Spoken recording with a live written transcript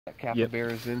That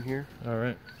capybara's in here. All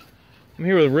right. I'm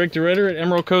here with Rick DeRitter at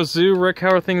Emerald Coast Zoo. Rick,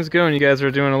 how are things going? You guys are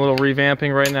doing a little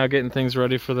revamping right now, getting things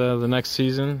ready for the next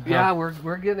season. Yeah,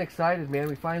 we're getting excited, man.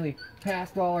 We finally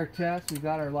passed all our tests. We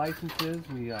got our licenses.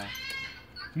 We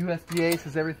USDA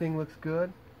says everything looks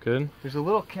good. Good. There's a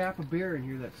little capybara in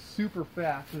here that's super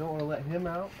fast. We don't want to let him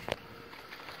out.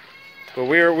 But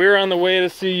we're on the way to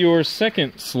see your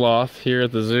second sloth here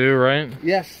at the zoo, right?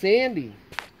 Yes, Sandy.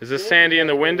 Is this Sandy in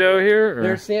the window here? Or?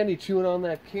 There's Sandy chewing on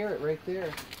that carrot right there.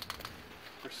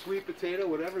 Or sweet potato,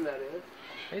 whatever that is.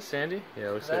 Hey, Sandy. Yeah,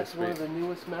 looks that's one of the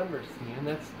newest members, man.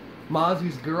 That's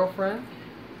Mozzie's girlfriend.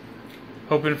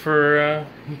 Hoping for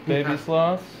baby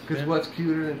sloths? Because what's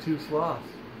cuter than two sloths?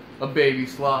 A baby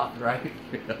sloth, right?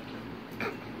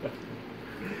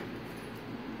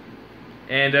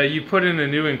 And you put in a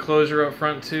new enclosure up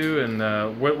front too,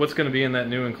 and what's going to be in that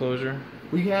new enclosure?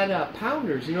 We had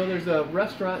Pounders. You know, there's a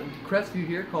restaurant in Crestview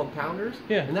here called Pounders.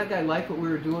 Yeah. And that guy liked what we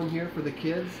were doing here for the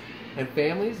kids and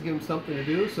families, give them something to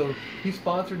do. So he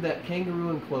sponsored that kangaroo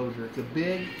enclosure. It's a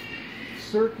big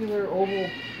circular oval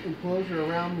enclosure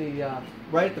around the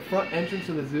right at the front entrance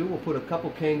of the zoo. We'll put a couple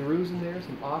kangaroos in there,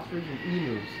 some ostrich and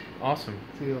emus. Awesome.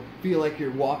 So you'll feel like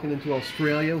you're walking into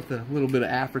Australia with a little bit of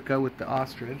Africa with the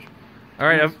ostrich. All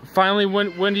right. Finally,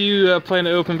 when do you plan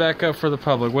to open back up for the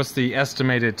public? What's the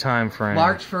estimated time frame?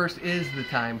 March 1st is the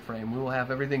time frame. We will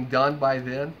have everything done by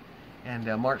then. And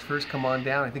March 1st, come on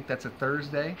down. I think that's a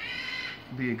Thursday.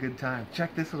 It'll be a good time.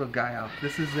 Check this little guy out.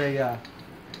 This is a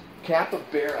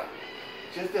capybara.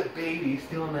 Just a baby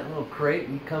still in that little crate.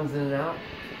 He comes in and out.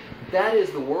 That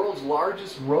is the world's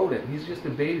largest rodent. He's just a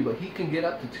baby, but he can get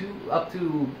up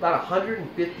to about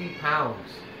 150 pounds.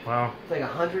 Wow. It's like a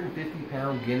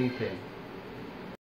 150-pound guinea pig.